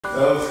That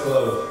was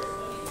close.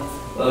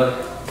 Look,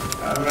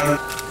 I'm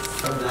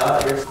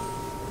out here.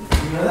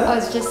 You know that? I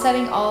was just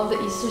setting all the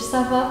Easter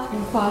stuff up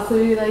and Khoa's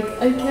literally like,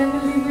 I can't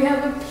believe we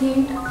have a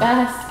pink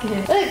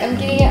basket. Look, I'm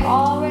getting it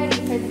all ready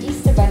for the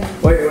Easter bunny.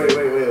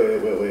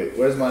 Wait.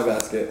 Where's my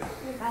basket?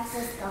 Your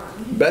basket's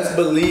gone. Best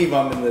believe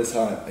I'm in this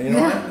hunt. You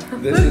know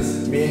what? This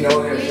is me and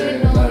Noli are sharing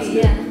the basket.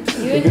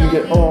 Yeah. You're gonna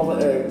get all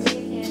the eggs.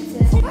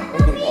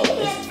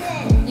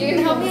 You're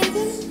gonna help me,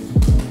 Hanson?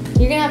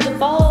 You're gonna have to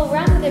follow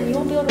around with him. You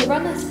won't be able to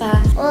run as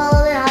fast.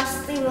 Well, then I'll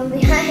just leave them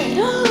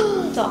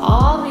behind. So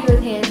I'll be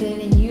with Hanson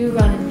and you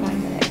run and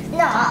find the eggs. No,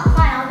 fine,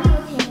 I'll be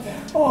with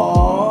Hanson.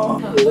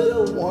 Aww,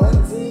 little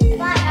onesie.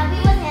 Fine, I'll be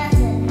with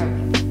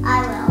Hanson. I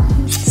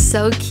will.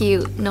 So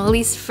cute.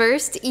 Noli's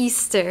first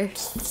Easter.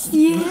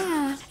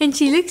 Yeah. And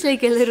she looks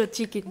like a little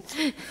chicken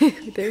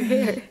with her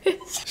hair.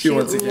 She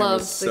wants to get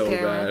loves so the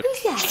camera. bad.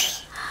 Who's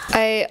that?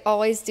 I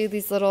always do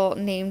these little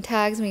name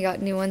tags. We got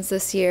new ones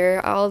this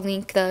year. I'll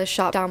link the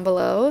shop down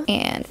below.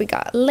 And we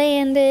got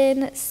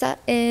Landon,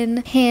 Sutton,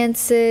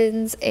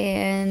 Hanson's,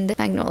 and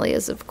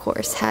Magnolia's, of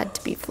course, had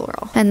to be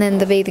floral. And then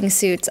the bathing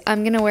suits.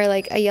 I'm gonna wear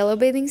like a yellow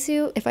bathing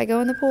suit if I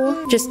go in the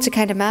pool, just to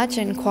kind of match,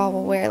 and Khoa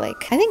will wear like,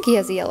 I think he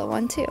has a yellow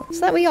one too. So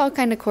that we all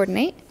kind of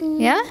coordinate.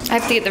 Yeah? I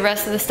have to get the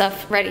rest of the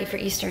stuff ready for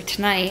Easter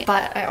tonight,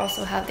 but I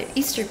also have their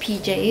Easter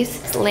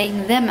PJs,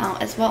 laying them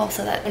out as well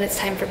so that when it's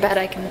time for bed,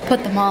 I can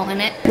put them all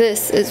in it.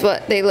 This is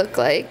what they look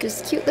like.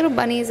 Just cute little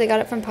bunnies. I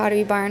got it from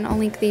Pottery Barn. I'll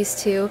link these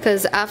too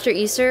because after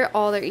Easter,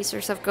 all their Easter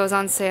stuff goes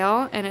on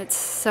sale and it's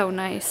so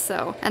nice.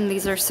 So, and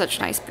these are such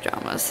nice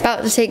pajamas.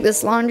 About to take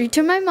this laundry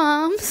to my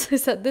mom's. I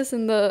said this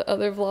in the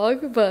other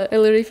vlog, but I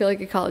literally feel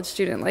like a college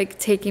student, like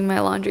taking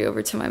my laundry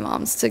over to my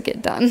mom's to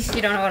get done.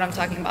 You don't know what I'm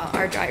talking about.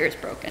 Our dryer's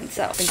broken,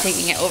 so I've been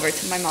taking it over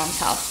to my mom's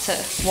house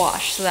to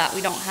wash so that we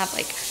don't have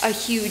like a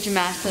huge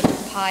massive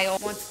pile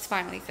once it's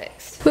finally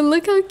fixed. But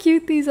look how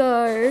cute these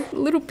are.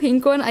 Little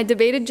pink one. I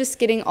debated just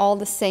getting all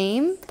the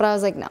same, but I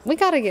was like, no, we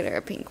gotta get her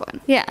a pink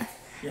one. Yeah.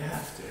 You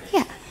have to.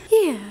 Yeah.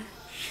 Yeah.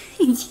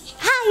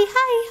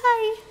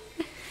 Hi.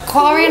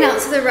 Khoa ran out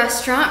to the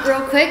restaurant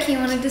real quick. He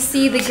wanted to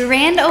see the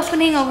grand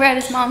opening over at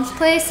his mom's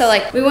place. So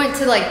like we went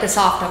to like the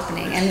soft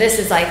opening and this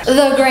is like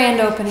the grand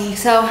opening.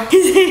 So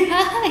say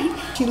hi.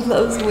 She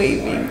loves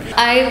waving.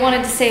 I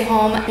wanted to stay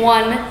home.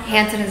 1,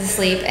 Hanson is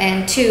asleep,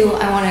 and 2,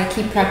 I want to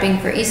keep prepping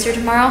for Easter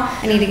tomorrow.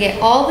 I need to get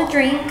all the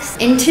drinks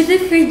into the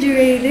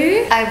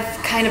refrigerator. I've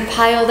kind of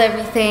piled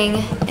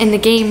everything in the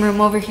game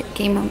room over here,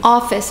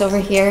 office over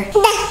here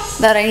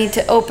that I need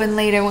to open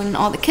later when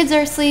all the kids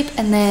are asleep.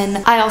 And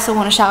then I also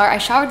want to shower. I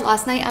showered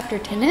last night after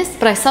tennis,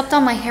 but I slept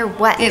on my hair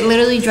wet. It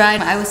literally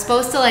dried. I was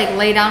supposed to like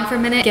lay down for a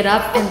minute, get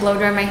up and blow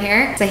dry my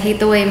hair because I hate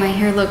the way my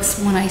hair looks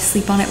when I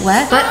sleep on it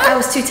wet, but I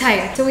was too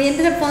tired. So we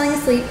ended up falling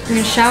asleep. I'm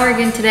gonna shower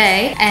again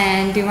today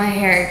and do my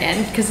hair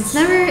again because it's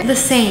never the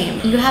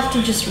same. You have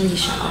to just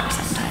re-shower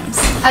sometimes.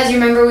 As you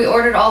remember, we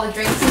ordered all the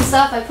drinks and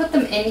stuff. I put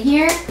them in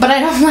here, but I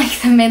don't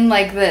like them in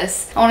like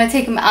this. I want to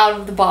take them out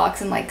of the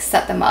box and like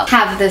set them up.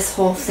 Have this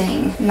whole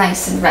thing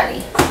nice and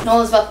ready.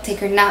 Nola's about to take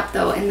her nap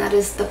though, and that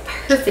is the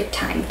perfect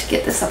time to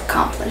get this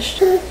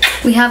accomplished.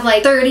 We have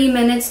like 30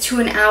 minutes to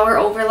an hour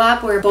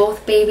overlap where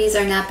both babies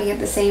are napping at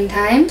the same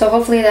time. So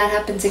hopefully that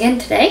happens again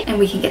today and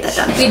we can get that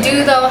done. We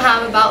do though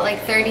have about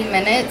like 30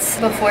 minutes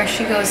before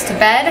she goes to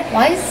bed.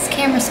 Why is this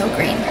camera so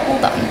green?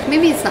 Hold on.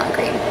 Maybe it's not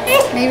green.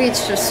 Maybe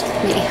it's just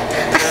me.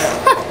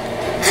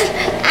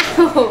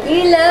 Ow.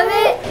 You love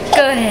it?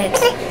 Go ahead.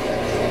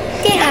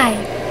 Say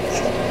hi.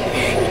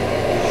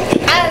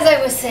 As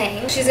I was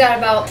saying, she's got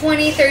about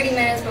 20-30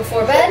 minutes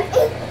before bed.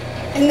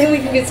 And then we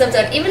can get stuff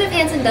done. Even if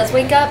Hanson does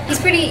wake up, he's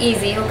pretty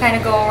easy. He'll kind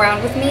of go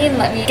around with me and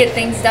let me get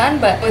things done.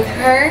 But with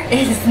her,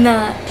 it's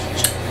not.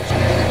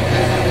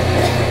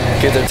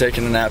 Kids are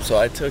taking a nap, so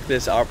I took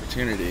this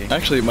opportunity.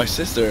 Actually, my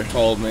sister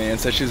called me and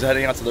said she was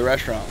heading out to the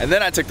restaurant. And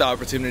then I took the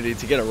opportunity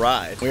to get a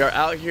ride. We are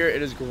out here.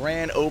 It is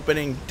grand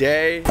opening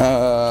day.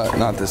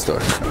 Not this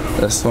door.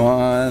 This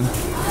one.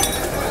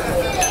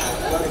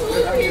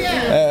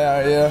 Hey,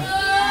 how are you?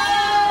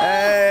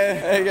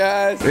 Hey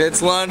guys,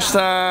 it's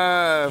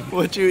lunchtime.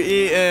 What you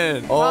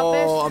eating?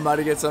 Oh, I'm about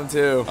to get some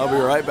too. I'll be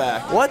right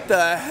back. What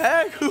the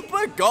heck? Who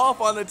put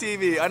golf on the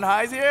TV?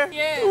 Unhigh's here?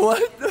 Yeah.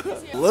 What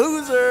the?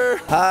 Loser.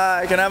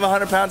 Hi, can I have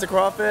 100 pounds of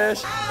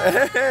crawfish?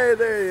 Hey,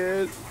 there he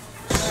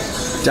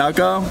is.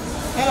 Jocko?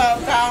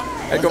 Hello, Tom.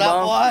 Hey, come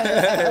on.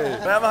 Hey.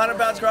 Can I have 100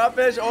 pounds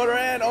crawfish? Order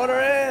in, order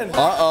in.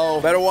 Uh-oh,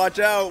 better watch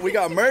out. We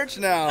got merch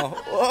now.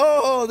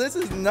 Whoa, this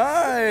is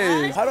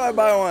nice. How do I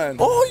buy one?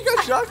 Oh, you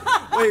got shot.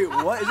 Wait,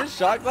 what? Is this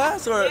shot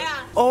glass or?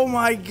 Yeah. Oh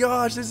my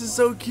gosh, this is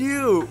so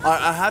cute.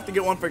 I have to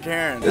get one for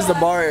Keren. This is the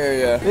bar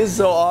area. This is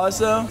so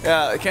awesome.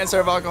 Yeah, I can't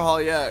serve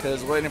alcohol yet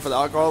because waiting for the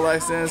alcohol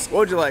license. What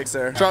would you like,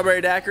 sir?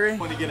 Strawberry daiquiri?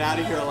 Want to get out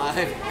of here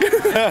alive.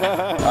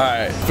 All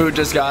right, food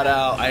just got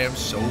out. I am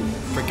so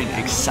freaking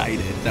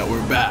excited that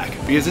we're back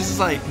because this is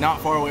like not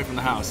far away from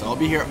the house, so I'll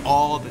be here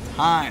all the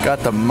time.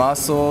 Got the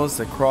mussels,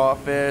 the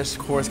crawfish.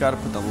 Of course, got to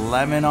put the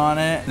lemon on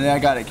it. And then I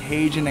got a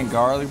Cajun and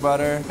garlic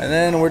butter. And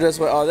then we're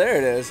just, oh, there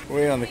it is. We're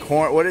eating on the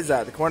corn. What is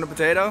that? The corn and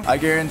potato? I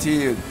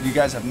guarantee you, you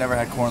guys have never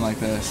had corn like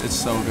this. It's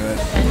so good.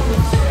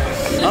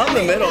 I'm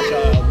the middle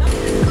child.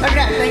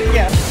 Okay, thank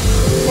you.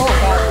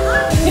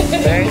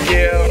 Thank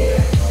you.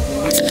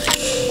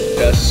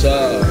 Yes,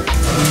 sir.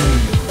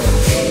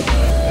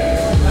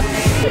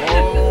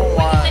 Oh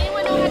my.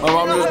 My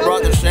mom just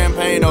brought the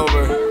champagne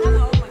over.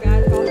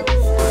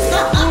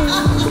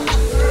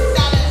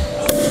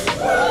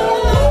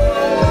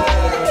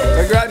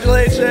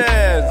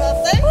 Congratulations.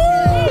 Thank you.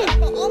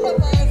 All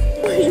of us.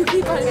 You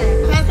keep on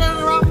getting. Can I turn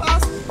it around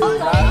fast?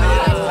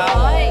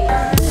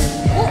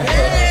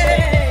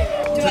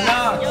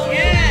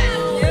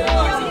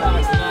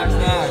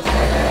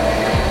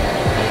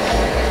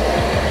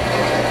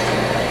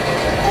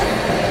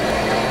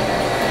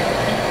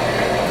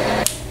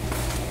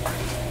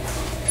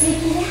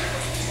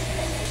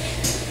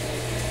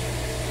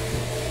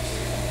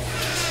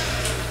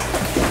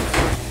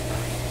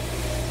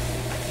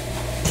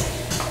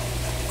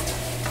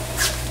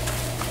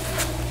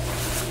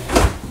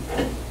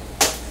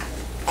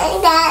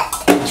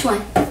 Which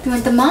one? You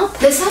want the mop?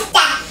 This one?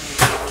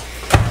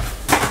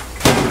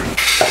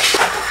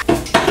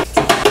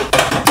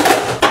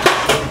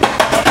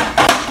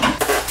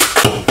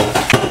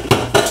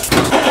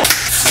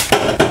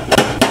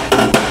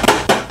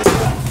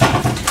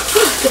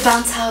 The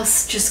bounce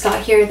house just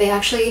got here. They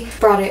actually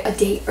brought it a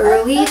day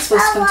early. It's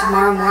supposed to come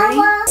tomorrow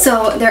morning.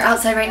 So they're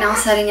outside right now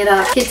setting it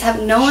up. Kids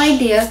have no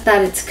idea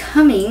that it's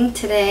coming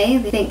today.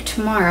 They think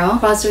tomorrow.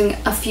 I was doing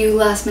a few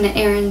last minute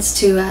errands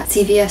to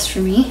CVS for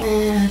me.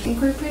 And I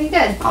think we're pretty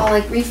good. I'll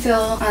like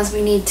refill as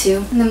we need to.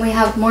 And then we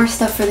have more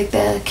stuff for like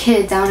the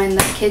kids down in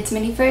the kids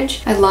mini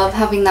fridge. I love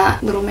having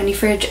that little mini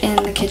fridge in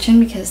the kitchen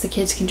because the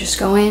kids can just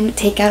go in,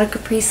 take out a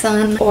Capri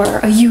Sun or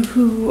a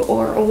Yoo-hoo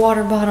or a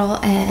water bottle.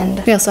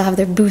 And we also have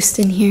their Boost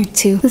in here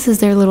too. This is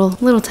their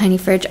little tiny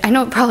fridge. I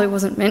know it probably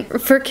wasn't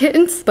meant for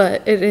kittens,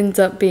 but it ends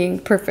up being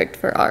perfect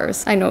for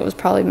ours. I know it was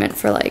probably meant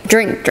for like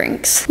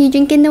drinks. You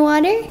drinking the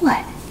water?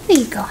 What? Where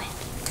you going?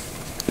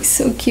 He's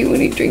so cute when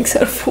he drinks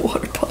out of a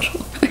water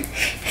bottle.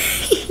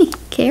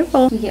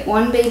 Careful. We get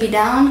one baby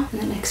down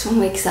and the next one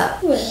wakes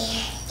up.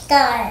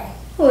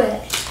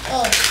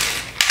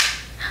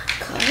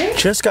 Carter?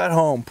 Just got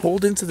home,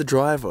 pulled into the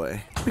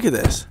driveway. Look at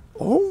this.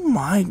 Oh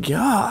my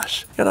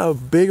gosh. Got a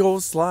big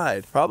old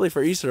slide. Probably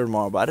for Easter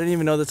tomorrow, but I didn't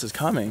even know this was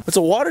coming. It's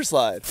a water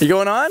slide. You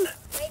going on?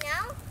 Right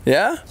now?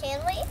 Yeah? Can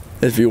we?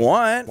 If you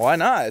want. Why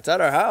not? It's at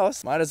our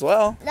house. Might as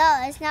well. No,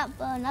 it's not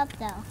blown up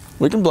though.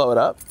 We can blow it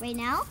up. Right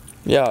now?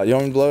 Yeah, you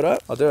want me to blow it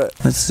up? I'll do it.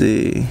 Let's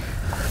see.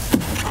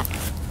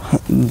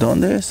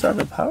 Donde está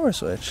the power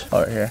switch?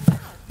 Oh, right here.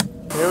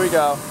 Here we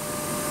go.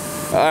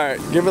 All right,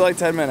 give it like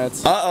 10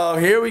 minutes. Uh-oh,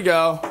 here we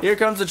go. Here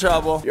comes the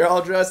trouble. You're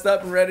all dressed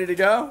up and ready to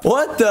go?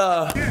 What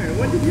the? Karen,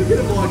 when did you get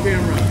a vlog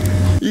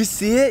camera? You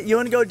see it? You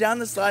want to go down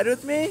the slide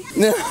with me?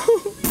 No.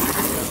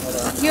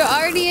 You're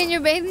already in your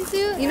bathing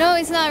suit? You know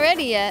it's not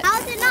ready yet.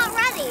 How's it not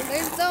ready?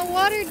 There's no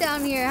water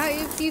down here.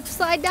 If you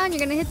slide down, you're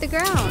gonna hit the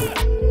ground.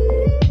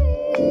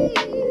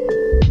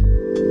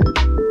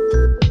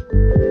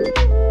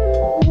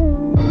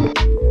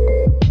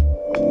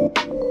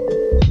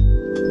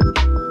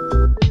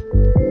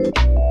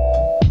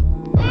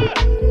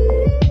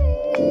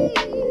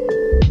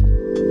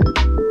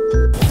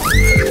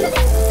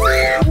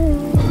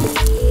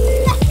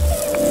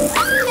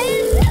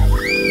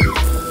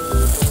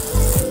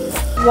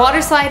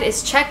 Water slide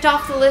is checked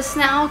off the list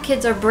now.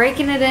 Kids are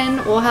breaking it in.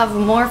 We'll have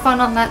more fun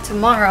on that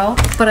tomorrow.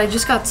 But I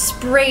just got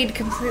sprayed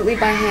completely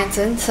by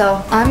Hanson,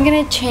 so I'm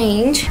gonna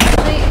change.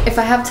 Actually, if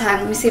I have time,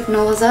 let me see if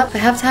Nola's up. If I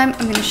have time,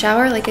 I'm gonna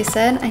shower. Like I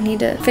said, I need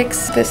to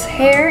fix this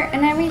hair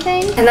and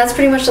everything. And that's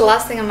pretty much the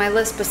last thing on my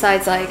list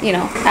besides like, you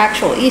know,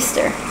 actual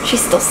Easter.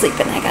 She's still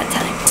sleeping, I got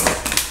time.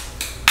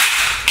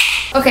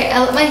 Okay, I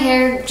let my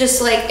hair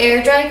just like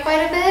air dry quite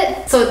a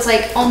bit. So it's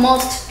like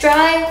almost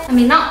dry. I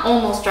mean, not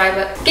almost dry,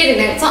 but getting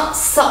there. It's not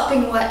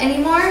sopping wet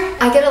anymore.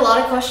 I get a lot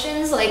of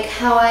questions like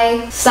how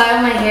I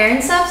style my hair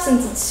and stuff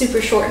since it's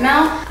super short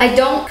now. I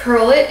don't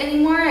curl it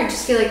anymore. I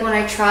just feel like when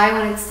I try,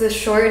 when it's this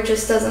short, it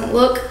just doesn't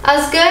look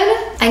as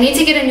good. I need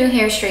to get a new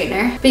hair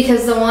straightener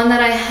because the one that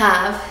I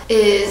have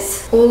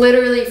is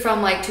literally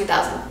from like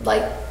 2000,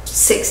 like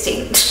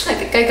 16. I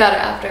think I got it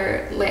after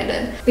it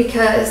landed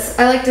because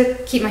I like to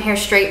keep my hair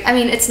straight. I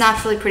mean, it's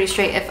naturally pretty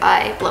straight if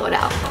I blow it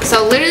out.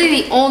 So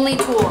literally the only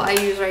tool I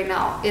use right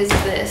now is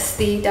this,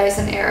 the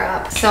Dyson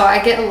Airwrap. So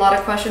I get a lot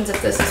of questions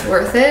if this is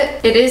worth it.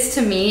 It is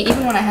to me,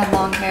 even when I have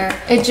long hair.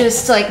 It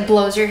just like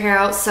blows your hair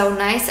out so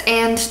nice,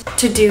 and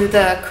to do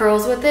the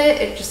curls with it,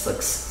 it just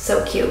looks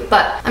so cute.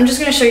 But I'm just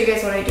gonna show you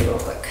guys what I do real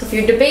quick. So if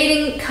you're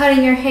debating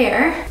cutting your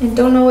hair and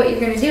don't know what you're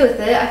gonna do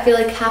with it, I feel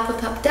like half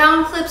up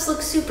down clips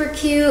look super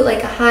cute. cute,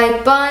 like a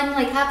high bun,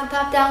 like half a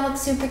pop down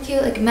looks super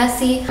cute, like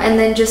messy, and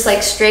then just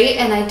like straight,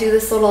 and I do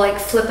this little like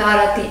flip out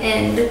at the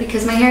end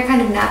because my hair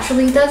kind of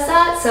naturally does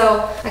that,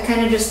 so I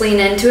kind of just lean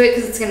into it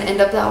because it's gonna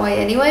end up that way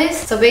anyways.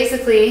 So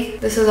basically,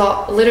 this is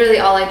literally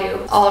all I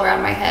do all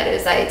around my head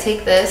is I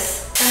take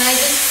this and I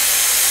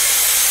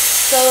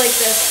just go like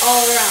this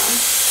all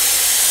around.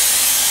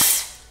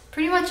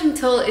 Pretty much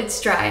until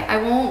it's dry. I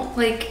won't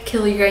like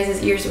kill you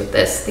guys' ears with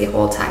this the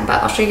whole time,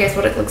 but I'll show you guys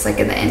what it looks like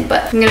in the end.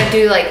 But I'm gonna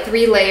do like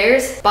 3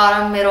 layers,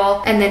 bottom,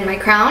 middle, and then my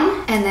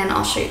crown, and then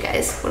I'll show you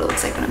guys what it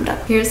looks like when I'm done.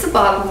 Here's the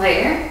bottom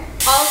layer.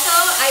 Also,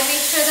 I make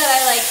sure that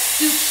I like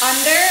scoop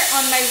under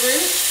on my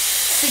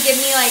roots to give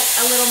me like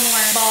a little more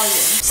volume.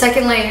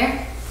 Second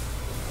layer.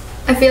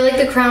 I feel like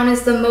the crown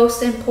is the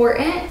most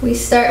important. We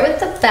start with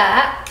the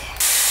back.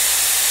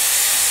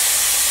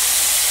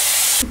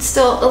 It's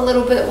still a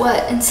little bit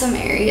wet in some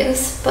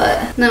areas,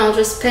 but then I'll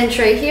just pinch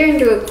right here and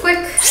do a quick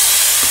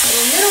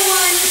little middle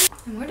one,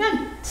 and we're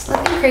done. It's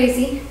nothing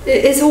crazy.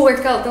 It is a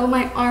workout though,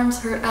 my arms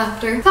hurt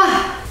after.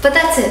 But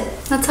that's it.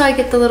 That's how I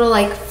get the little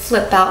like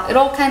flip out.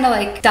 It'll kind of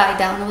like die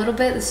down a little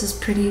bit. This is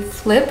pretty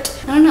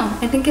flipped. I don't know,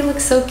 I think it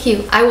looks so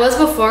cute. I was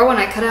before when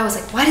I cut it, I was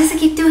like, why does it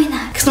keep doing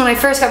that? Because when I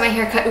first got my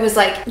hair cut, it was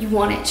like, you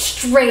want it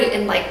straight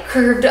and like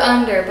curved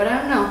under, but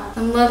I don't know.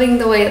 I'm loving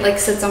the way it like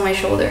sits on my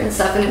shoulder and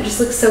stuff, and it just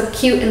looks so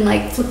cute and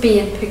like flippy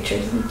in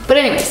pictures. But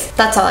anyways,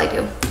 that's all I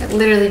do. I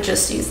literally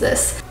just use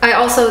this. I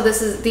also,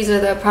 these are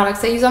the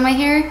products I use on my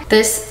hair.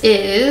 This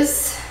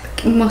is,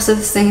 most of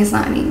this thing is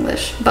not in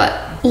English,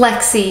 but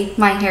Lexi,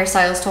 my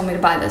hairstylist, told me to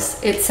buy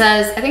this. It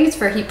says, I think it's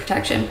for heat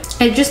protection.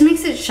 It just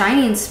makes it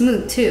shiny and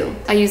smooth too.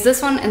 I use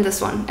this one,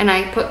 and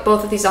I put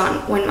both of these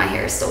on when my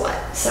hair is still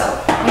wet. So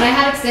when I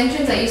had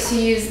extensions, I used to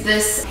use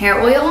this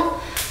hair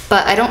oil,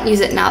 but I don't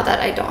use it now that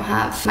I don't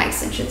have my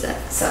extensions in.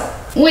 So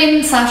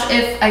when/if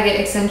I get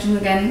extensions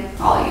again,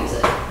 I'll use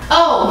it.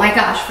 Oh my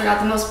gosh, forgot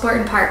the most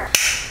important part.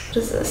 What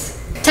is this?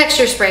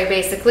 Texture spray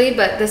basically,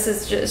 but this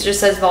is just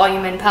says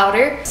volume and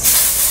powder.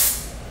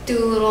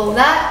 Do a little of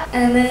that,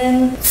 and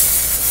then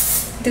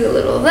do a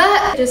little of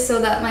that, just so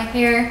that my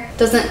hair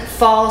doesn't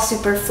fall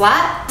super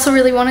flat. Also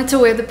really wanted to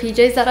wear the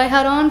PJs that I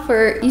had on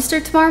for Easter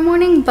tomorrow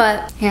morning,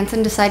 but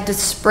Hanson decided to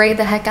spray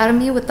the heck out of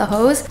me with the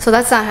hose, so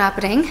that's not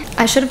happening.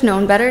 I should have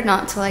known better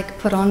not to like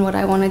put on what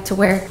I wanted to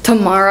wear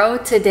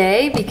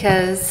today,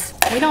 because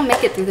we don't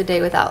make it through the day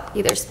without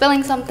either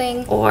spilling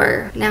something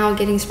or now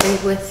getting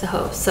sprayed with the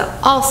hose. So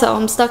also,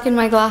 I'm stuck in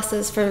my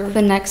glasses for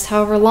the next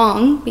however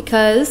long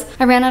because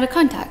I ran out of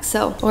contacts,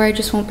 or I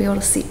just won't be able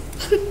to see.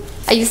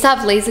 I used to have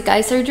LASIK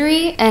eye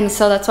surgery, and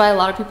so that's why a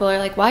lot of people are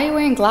like, why are you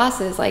wearing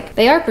glasses? Like,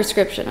 they are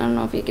prescription, I don't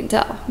know if you can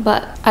tell,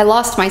 but I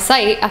lost my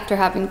sight after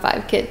having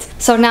 5 kids.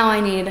 So now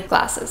I need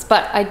glasses,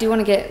 but I do want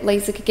to get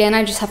LASIK again.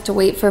 I just have to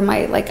wait for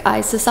my like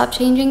eyes to stop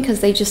changing because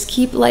they just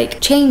keep like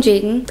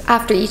changing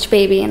after each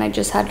baby, and I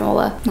just had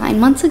Nola 9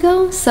 months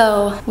ago.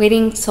 So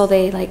waiting till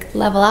they like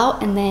level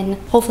out, and then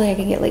hopefully I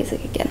can get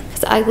LASIK again.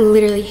 Because I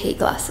literally hate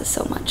glasses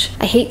so much.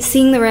 I hate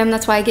seeing the rim,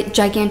 that's why I get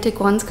gigantic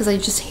ones, because I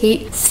just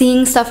hate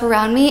seeing stuff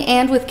around me.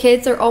 And with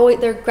kids,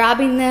 they're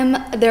grabbing them,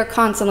 they're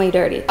constantly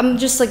dirty. I'm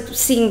just like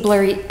seeing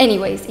blurry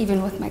anyways,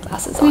 even with my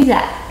glasses on. Who's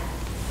that?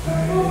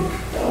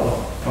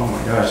 Oh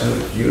my gosh, that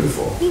looks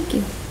beautiful. Thank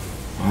you.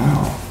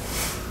 Wow.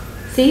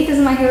 See,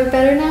 doesn't my hair look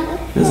better now?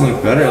 It doesn't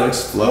look better, it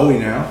looks flowy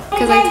now.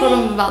 Because I told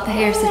him about the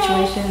hair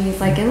situation, and he's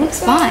like, it looks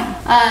fine.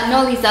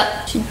 Noli's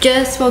up. She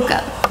just woke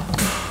up.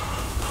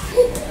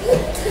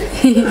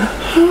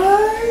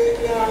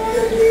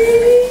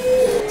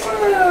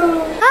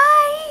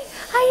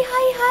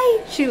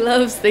 She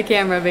loves the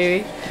camera,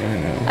 baby. I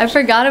know. I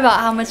forgot about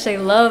how much they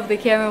love the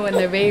camera when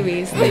they're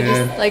babies. They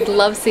just like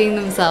love seeing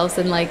themselves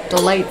in like the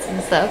lights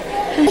and stuff.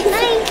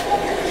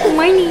 Good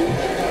morning.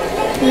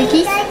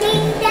 Ricky?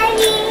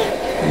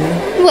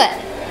 What?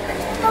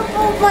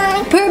 Purple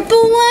one.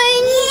 Purple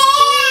one? Yeah!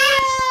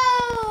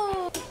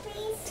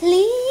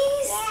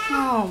 Please?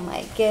 Oh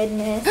my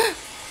goodness.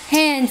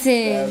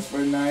 Hanson. That's for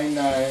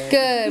 99.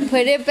 Good,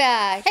 put it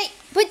back. Hey,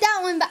 put that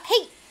one back.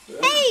 Hey,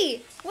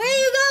 hey, where are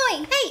you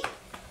going? Hey.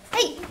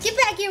 Hey, get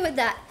back here with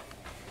that.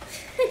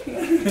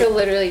 He'll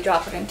literally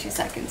drop it in 2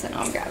 seconds and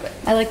I'll grab it.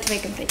 I like to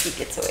make him think he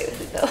gets away with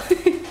it though.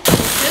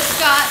 Just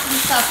got some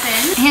stuff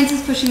in.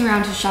 Hanson's pushing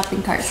around his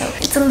shopping cart, so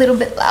it's a little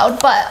bit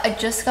loud, but I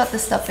just got the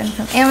stuff in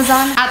from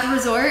Amazon. At the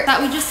resort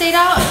that we just stayed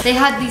out, they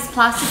had these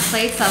plastic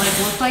plates that like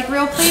looked like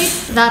real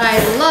plates that I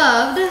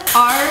loved.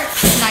 Our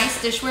nice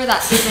dishware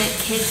that isn't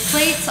kids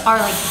plates are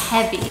like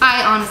heavy.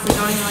 I honestly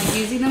don't even like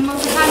using them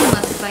most of the time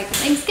unless it's like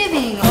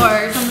Thanksgiving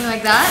or something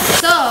like that.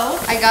 So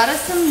I got us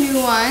some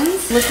new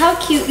ones. Look how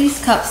cute these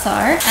cups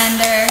are, and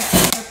they're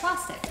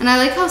plastic. And I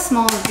like how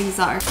small these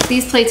are.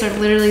 These plates are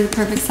literally the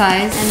perfect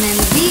size, and then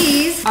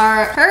these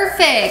are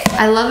perfect.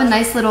 I love a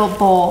nice little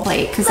bowl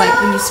plate because like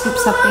when you scoop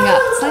something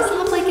up, it's nice to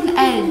have like an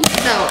edge.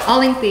 So I'll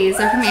link these.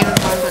 They're from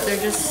Amazon, but they're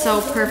just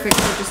so perfect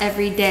for just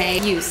everyday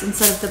use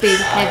instead of the big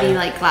heavy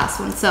like glass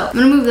ones. So I'm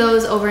gonna move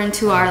those over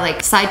into our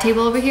like side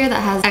table over here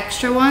that has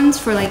extra ones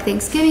for like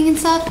Thanksgiving and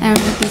stuff, and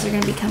these are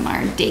gonna become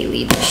our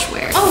daily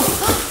dishware.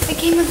 Oh, I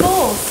came with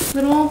bowls.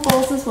 Little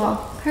bowls as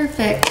well.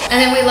 Perfect.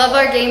 And then we love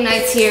our game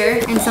nights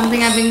here. And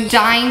something I've been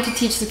dying to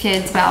teach the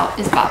kids about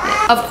is Bop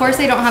It. Of course,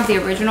 they don't have the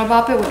original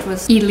Bop It, which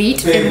was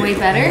elite and way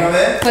better.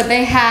 But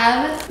they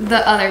have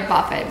the other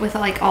Bop It with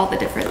like all the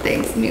different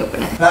things. Let me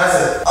open it. Pass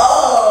it.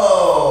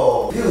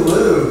 Oh! You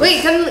lose.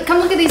 Wait, come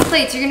look at these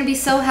plates. You're gonna be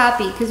so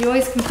happy because you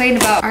always complain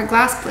about our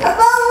glass plates.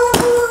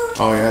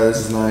 Oh yeah, this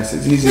is nice.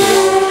 It's easy to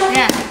roll.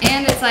 Yeah,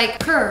 and it's like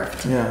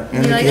curved. Yeah,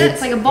 and you like it?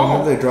 It's like a bowl.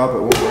 Whenever they drop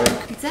it, won't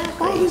break.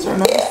 Exactly. Oh, these are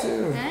nice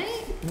too. Right?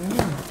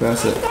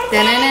 Pass it.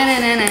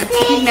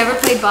 If you've never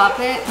played Bop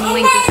It, the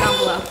link is down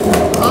below.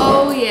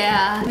 Oh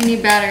yeah, we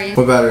need batteries.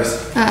 What batteries?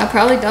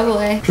 Probably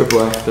AA. AAA. 3.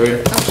 Oh,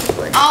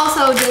 AAA.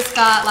 Also just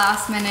got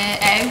last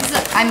minute eggs.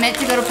 I meant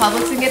to go to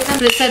Publix and get them,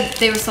 but it said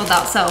they were sold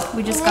out, so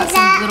we just got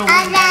some little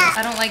wooden eggs.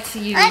 I don't like to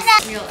use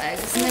real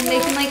eggs, and then they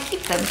can like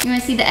keep them. You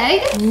wanna see the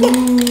egg?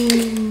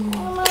 Ooh.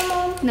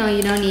 No,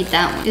 you don't need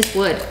that one. Just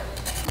wood.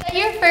 Is that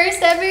your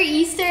first ever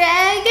Easter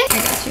egg? I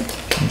got you.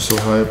 I'm so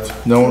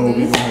hyped. No one will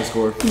beat my high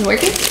score. Is it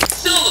working?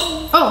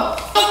 Oh.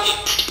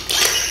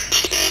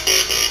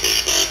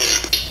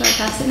 Do I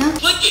pass it now?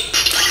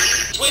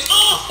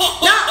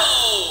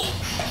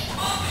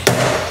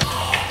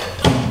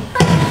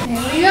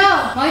 There we go.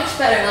 Much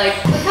better. Like,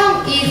 look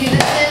how easy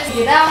this is to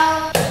get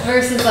out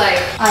versus like,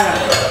 I don't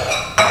know.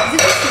 Is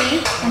it just me?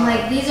 And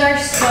like, these are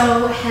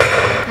so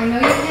heavy. I know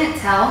you can't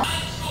tell.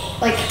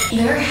 Like,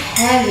 they're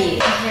heavy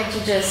compared to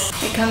just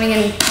coming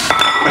in.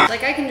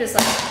 Like, I can just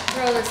like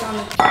throw this on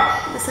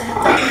this. I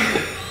have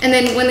that. And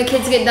then when the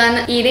kids get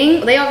done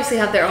eating, they obviously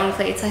have their own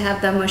plates. I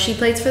have the mushy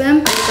plates for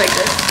them, just like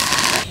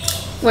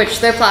this, which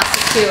they're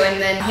plastic too.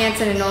 And then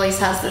Hanson and Nolly's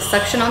has the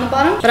suction on the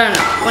bottom. But I don't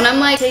know. When I'm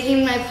like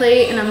taking my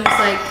plate and I'm just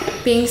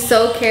like being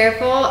so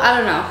careful, I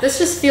don't know. This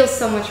just feels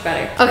so much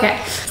better. Okay,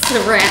 it's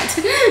a rant.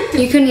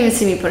 You couldn't even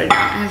see me put it down.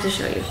 I have to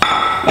show you.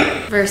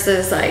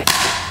 Versus like.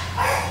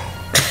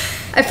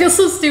 I feel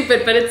so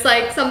stupid, but it's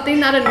like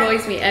something that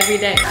annoys me every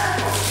day.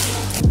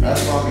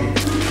 That's mommy.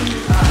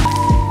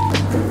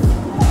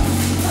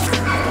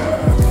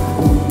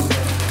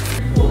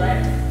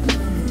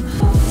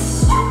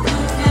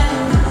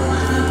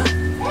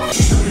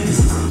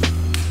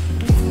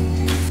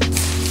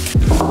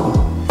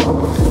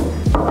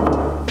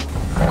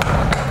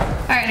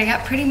 I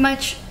got pretty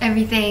much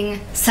everything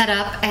set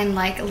up and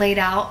like laid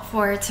out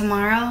for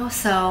tomorrow,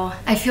 so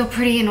I feel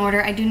pretty in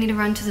order. I do need to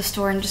run to the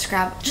store and just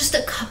grab just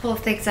a couple of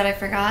things that I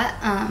forgot.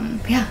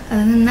 But yeah,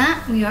 other than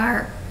that, we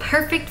are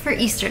perfect for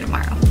Easter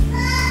tomorrow.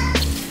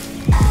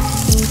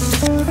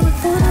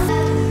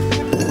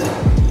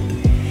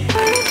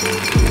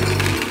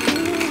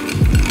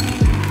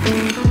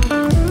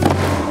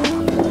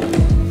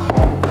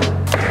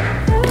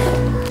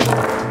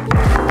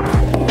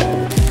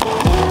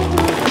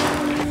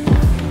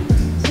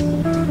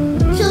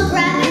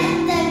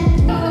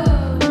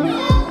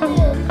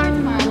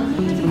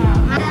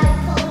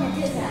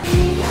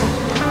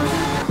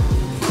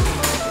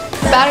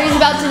 Battery's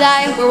about to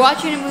die. We're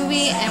watching a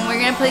movie and we're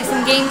gonna play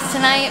some games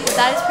tonight. But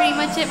that is pretty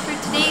much it for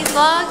today's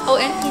vlog. Oh,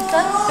 and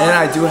pizza. And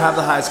I do have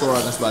the high score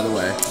on this, by the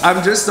way.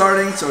 I'm just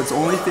starting, so it's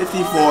only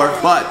 54,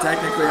 but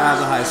technically I have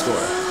the high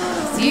score.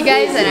 See you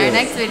guys in our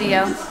next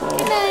video.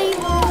 Good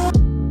night.